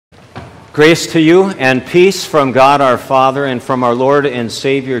Grace to you and peace from God our Father and from our Lord and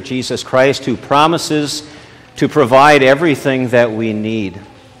Savior Jesus Christ, who promises to provide everything that we need.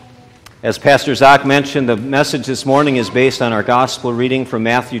 As Pastor Zach mentioned, the message this morning is based on our gospel reading from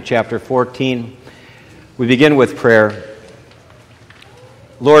Matthew chapter 14. We begin with prayer.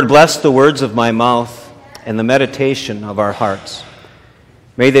 Lord, bless the words of my mouth and the meditation of our hearts.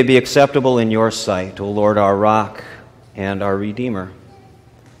 May they be acceptable in your sight, O Lord, our rock and our Redeemer.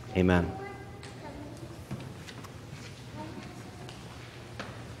 Amen.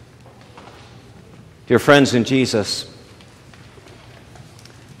 Dear friends in Jesus,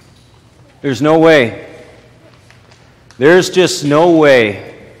 there's no way. There's just no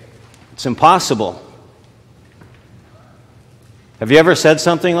way. It's impossible. Have you ever said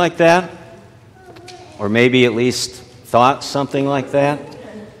something like that? Or maybe at least thought something like that?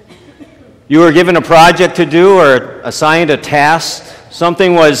 You were given a project to do or assigned a task.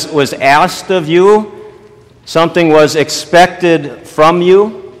 Something was asked of you. Something was expected from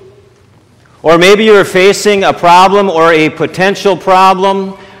you. Or maybe you were facing a problem or a potential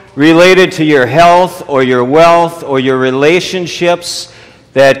problem related to your health or your wealth or your relationships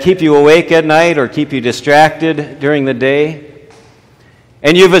that keep you awake at night or keep you distracted during the day.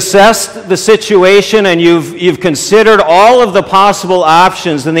 And you've assessed the situation and you've considered all of the possible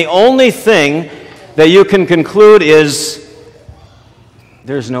options, and the only thing that you can conclude is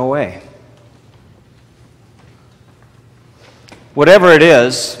there's no way. Whatever it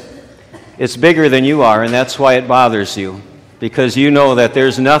is, it's bigger than you are, and that's why it bothers you, because you know that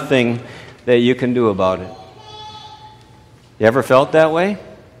there's nothing that you can do about it. You ever felt that way?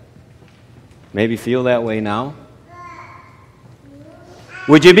 Maybe feel that way now?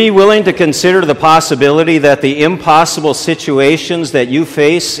 Would you be willing to consider the possibility that the impossible situations that you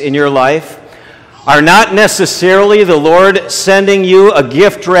face in your life are not necessarily the Lord sending you a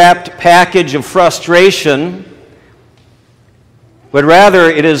gift-wrapped package of frustration, but rather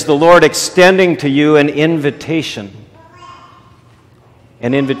it is the Lord extending to you an invitation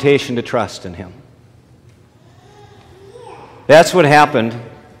to trust in Him? That's what happened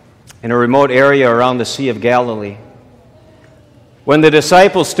in a remote area around the Sea of Galilee. When the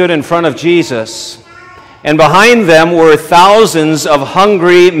disciples stood in front of Jesus, and behind them were thousands of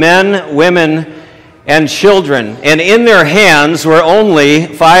hungry men, women, and children, and in their hands were only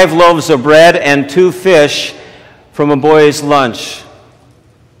 5 loaves of bread and 2 fish from a boy's lunch.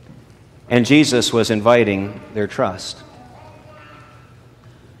 And Jesus was inviting their trust.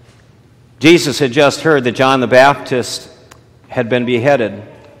 Jesus had just heard that John the Baptist had been beheaded.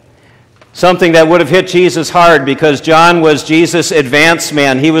 Something that would have hit Jesus hard, because John was Jesus' advance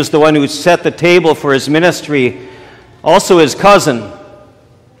man. He was the one who set the table for his ministry, also his cousin.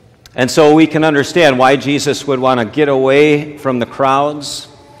 And so we can understand why Jesus would want to get away from the crowds.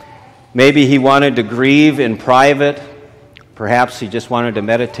 Maybe he wanted to grieve in private. Perhaps he just wanted to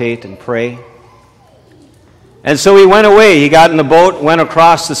meditate and pray. And so he went away. He got in the boat, went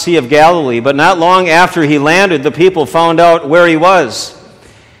across the Sea of Galilee. But not long after he landed, the people found out where he was.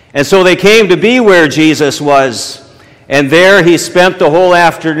 And so they came to be where Jesus was. And there he spent the whole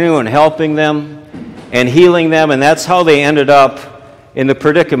afternoon helping them and healing them. And that's how they ended up in the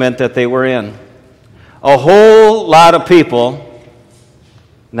predicament that they were in. A whole lot of people,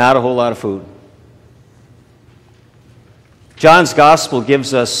 not a whole lot of food. John's gospel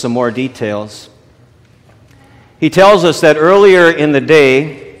gives us some more details. He tells us that earlier in the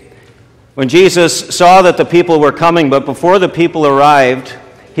day, when Jesus saw that the people were coming, but before the people arrived,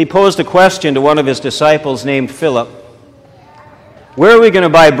 he posed a question to one of his disciples named Philip. Where are we going to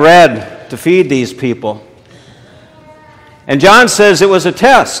buy bread to feed these people? And John says it was a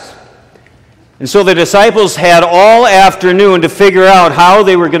test. And so the disciples had all afternoon to figure out how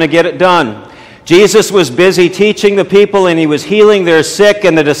they were going to get it done. Jesus was busy teaching the people, and he was healing their sick,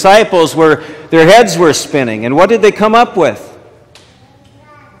 and the disciples their heads were spinning. And what did they come up with?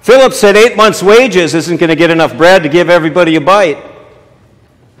 Philip said 8 months' wages isn't going to get enough bread to give everybody a bite.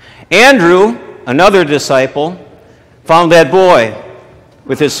 Andrew, another disciple, found that boy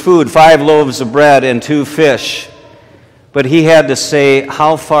with his food, 5 loaves of bread and 2 fish. But he had to say,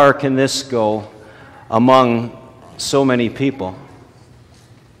 how far can this go among so many people?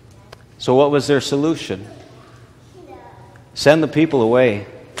 So what was their solution? Send the people away.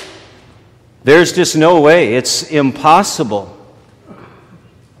 There's just no way. It's impossible.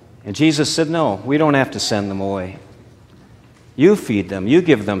 And Jesus said, no, we don't have to send them away. You feed them. You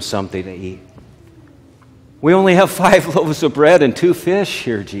give them something to eat. We only have 5 loaves of bread and 2 fish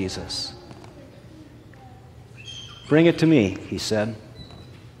here, Jesus. Bring it to me, he said.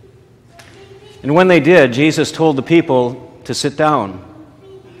 And when they did, Jesus told the people to sit down.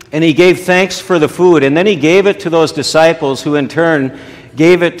 And he gave thanks for the food, and then he gave it to those disciples who in turn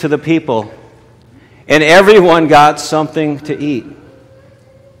gave it to the people. And everyone got something to eat.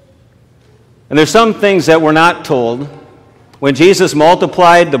 And there's some things that we're not told. When Jesus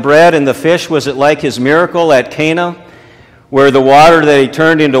multiplied the bread and the fish, was it like his miracle at Cana, where the water that he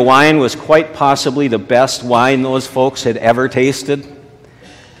turned into wine was quite possibly the best wine those folks had ever tasted?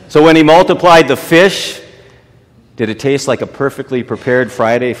 So when he multiplied the fish, did it taste like a perfectly prepared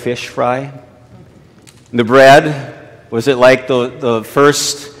Friday fish fry? The bread, was it like the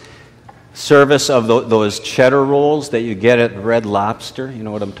first service of those cheddar rolls that you get at Red Lobster? You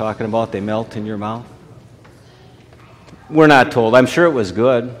know what I'm talking about? They melt in your mouth. We're not told. I'm sure it was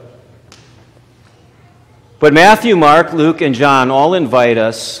good. But Matthew, Mark, Luke, and John all invite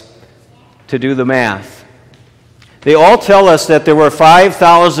us to do the math. They all tell us that there were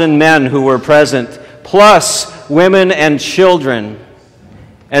 5,000 men who were present, plus women and children.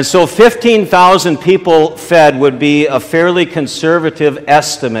 And so 15,000 people fed would be a fairly conservative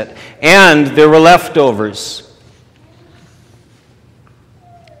estimate. And there were leftovers.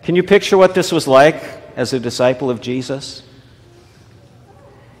 Can you picture what this was like as a disciple of Jesus?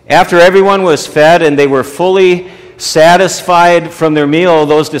 After everyone was fed and they were fully satisfied from their meal,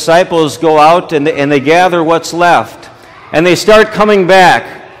 those disciples go out and they gather what's left. And they start coming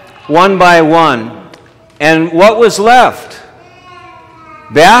back one by one. And what was left?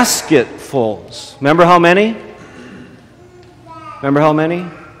 Basketfuls. Remember how many?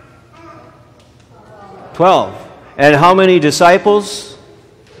 12. And how many disciples?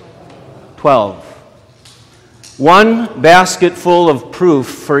 12. One basketful of proof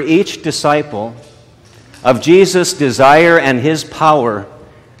for each disciple of Jesus' desire and his power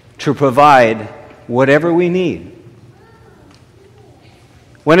to provide whatever we need.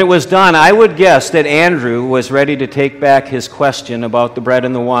 When it was done, I would guess that Andrew was ready to take back his question about the bread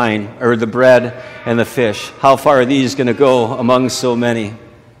and the wine, or the bread and the fish. How far are these going to go among so many?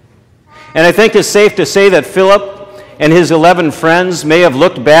 And I think it's safe to say that Philip and his 11 friends may have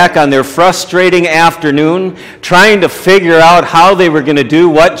looked back on their frustrating afternoon trying to figure out how they were going to do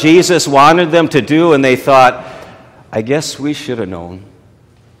what Jesus wanted them to do, and they thought, I guess we should have known.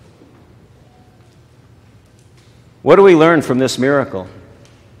 What do we learn from this miracle?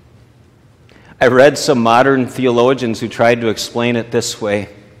 I read some modern theologians who tried to explain it this way.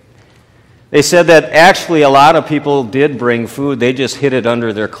 They said that actually a lot of people did bring food, they just hid it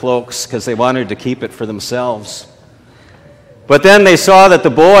under their cloaks because they wanted to keep it for themselves. But then they saw that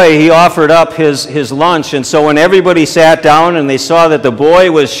the boy, he offered up his lunch, and so when everybody sat down and they saw that the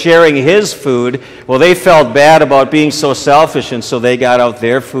boy was sharing his food, well, they felt bad about being so selfish, and so they got out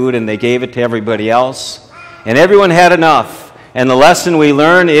their food and they gave it to everybody else. And everyone had enough. And the lesson we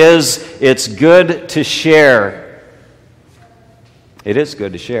learn is it's good to share. It is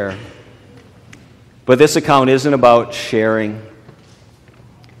good to share. But this account isn't about sharing.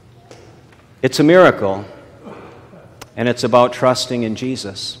 It's a miracle. And it's about trusting in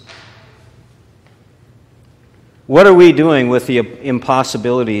Jesus. What are we doing with the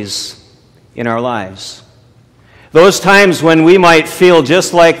impossibilities in our lives? Those times when we might feel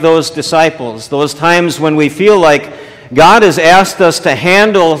just like those disciples, those times when we feel like God has asked us to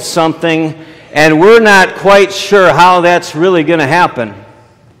handle something and we're not quite sure how that's really going to happen.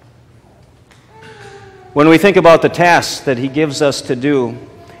 When we think about the tasks that He gives us to do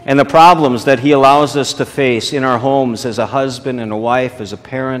and the problems that He allows us to face in our homes as a husband and a wife, as a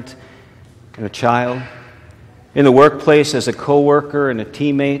parent and a child, in the workplace as a coworker and a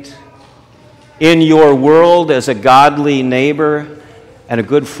teammate, in your world as a godly neighbor and a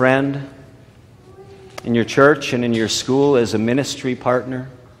good friend, in your church and in your school as a ministry partner.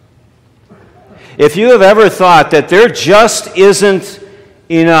 If you have ever thought that there just isn't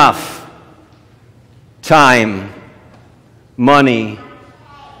enough time, money,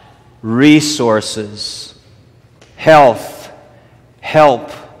 resources, health,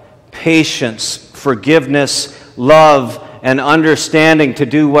 help, patience, forgiveness, love, and understanding to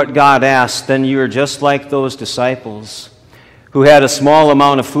do what God asked, then you are just like those disciples who had a small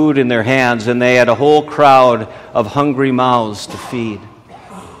amount of food in their hands and they had a whole crowd of hungry mouths to feed.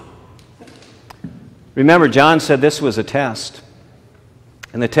 Remember, John said this was a test.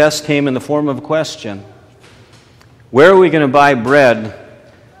 And the test came in the form of a question. Where are we going to buy bread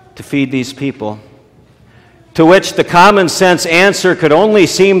to feed these people? To which the common sense answer could only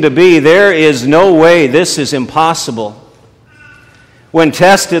seem to be, there is no way, this is impossible. When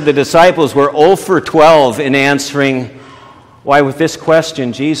tested, the disciples were 0 for 12 in answering. Why, with this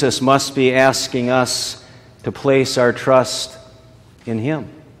question, Jesus must be asking us to place our trust in Him.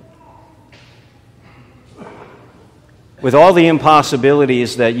 With all the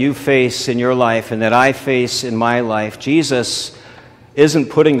impossibilities that you face in your life and that I face in my life, Jesus isn't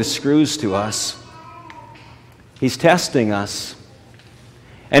putting the screws to us. He's testing us.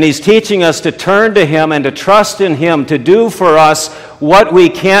 And He's teaching us to turn to Him and to trust in Him to do for us what we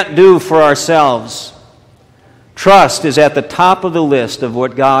can't do for ourselves. Trust is at the top of the list of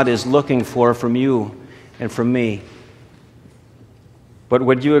what God is looking for from you and from me. But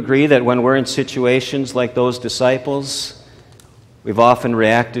would you agree that when we're in situations like those disciples, we've often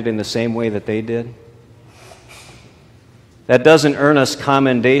reacted in the same way that they did? That doesn't earn us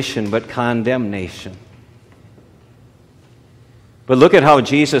commendation, but condemnation. But look at how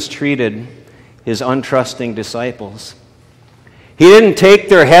Jesus treated His untrusting disciples. He didn't take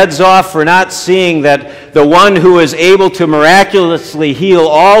their heads off for not seeing that the one who is able to miraculously heal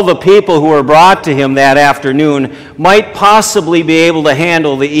all the people who were brought to Him that afternoon might possibly be able to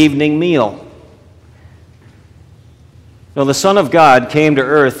handle the evening meal. No, the Son of God came to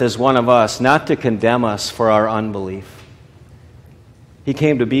earth as one of us, not to condemn us for our unbelief. He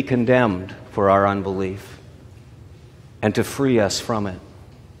came to be condemned for our unbelief and to free us from it.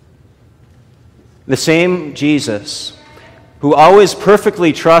 The same Jesus who always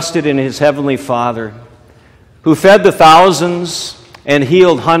perfectly trusted in His Heavenly Father, who fed the thousands and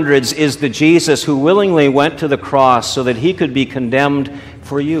healed hundreds, is the Jesus who willingly went to the cross so that He could be condemned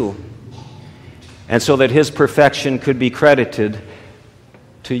for you, and so that His perfection could be credited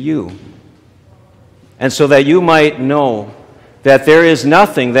to you, and so that you might know that there is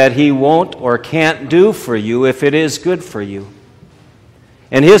nothing that He won't or can't do for you if it is good for you.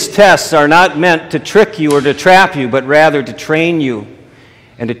 And His tests are not meant to trick you or to trap you, but rather to train you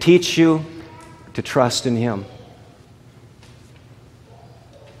and to teach you to trust in Him.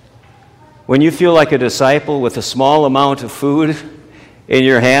 When you feel like a disciple with a small amount of food in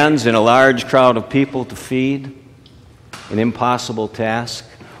your hands and a large crowd of people to feed, an impossible task,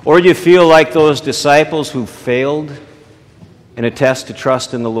 or you feel like those disciples who failed in a test to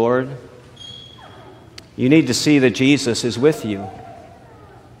trust in the Lord, you need to see that Jesus is with you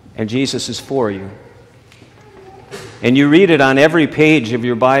and Jesus is for you. And you read it on every page of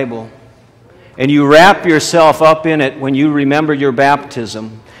your Bible, and you wrap yourself up in it when you remember your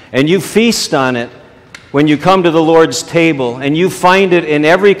baptism, and you feast on it when you come to the Lord's table, and you find it in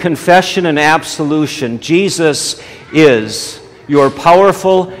every confession and absolution. Jesus is your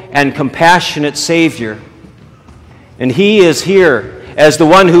powerful and compassionate Savior. And He is here as the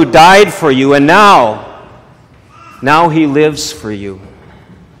one who died for you, and now He lives for you.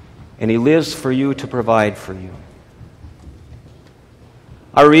 And He lives for you to provide for you.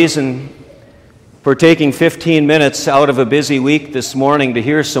 Our reason for taking 15 minutes out of a busy week this morning to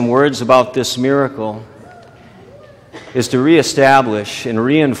hear some words about this miracle is to reestablish and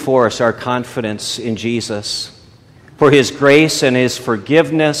reinforce our confidence in Jesus, for His grace and His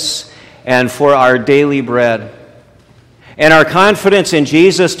forgiveness, and for our daily bread. And our confidence in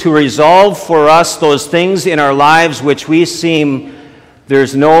Jesus to resolve for us those things in our lives which we seem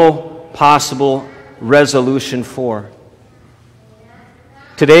there's no possible resolution for.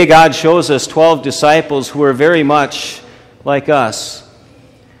 Today, God shows us 12 disciples who are very much like us.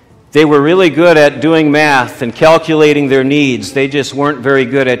 They were really good at doing math and calculating their needs. They just weren't very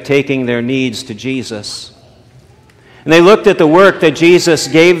good at taking their needs to Jesus. And they looked at the work that Jesus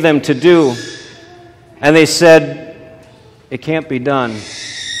gave them to do, and they said, "It can't be done.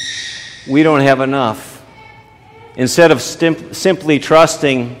 We don't have enough." Instead of simply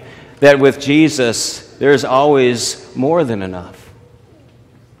trusting that with Jesus, there's always more than enough.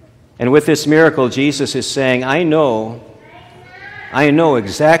 And with this miracle, Jesus is saying, I know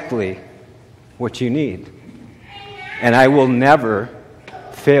exactly what you need. And I will never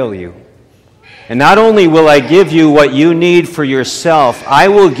fail you. And not only will I give you what you need for yourself, I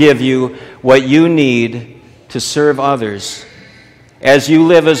will give you what you need to serve others as you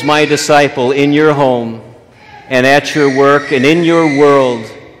live as my disciple in your home and at your work and in your world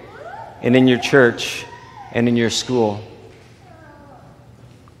and in your church and in your school.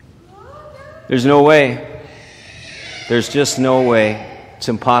 There's no way. There's just no way. It's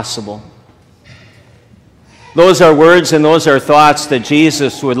impossible. Those are words and those are thoughts that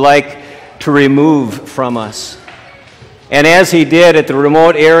Jesus would like to remove from us. And as He did at the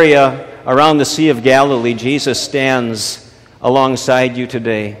remote area around the Sea of Galilee, Jesus stands alongside you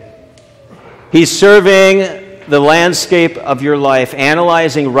today. He's surveying the landscape of your life,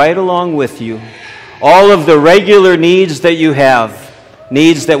 analyzing right along with you all of the regular needs that you have,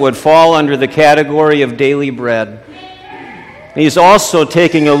 needs that would fall under the category of daily bread. He's also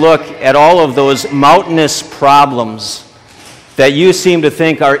taking a look at all of those mountainous problems that you seem to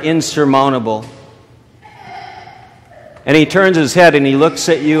think are insurmountable. And he turns his head and he looks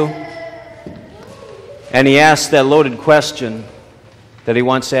at you and he asks that loaded question that he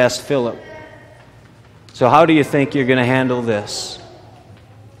once asked Philip. So how do you think you're going to handle this?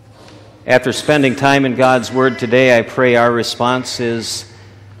 After spending time in God's Word today, I pray our response is,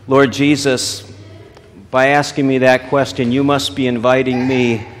 Lord Jesus, by asking me that question, you must be inviting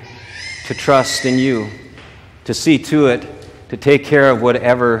me to trust in you, to see to it, to take care of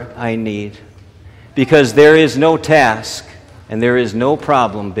whatever I need. Because there is no task and there is no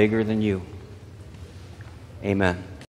problem bigger than you. Amen.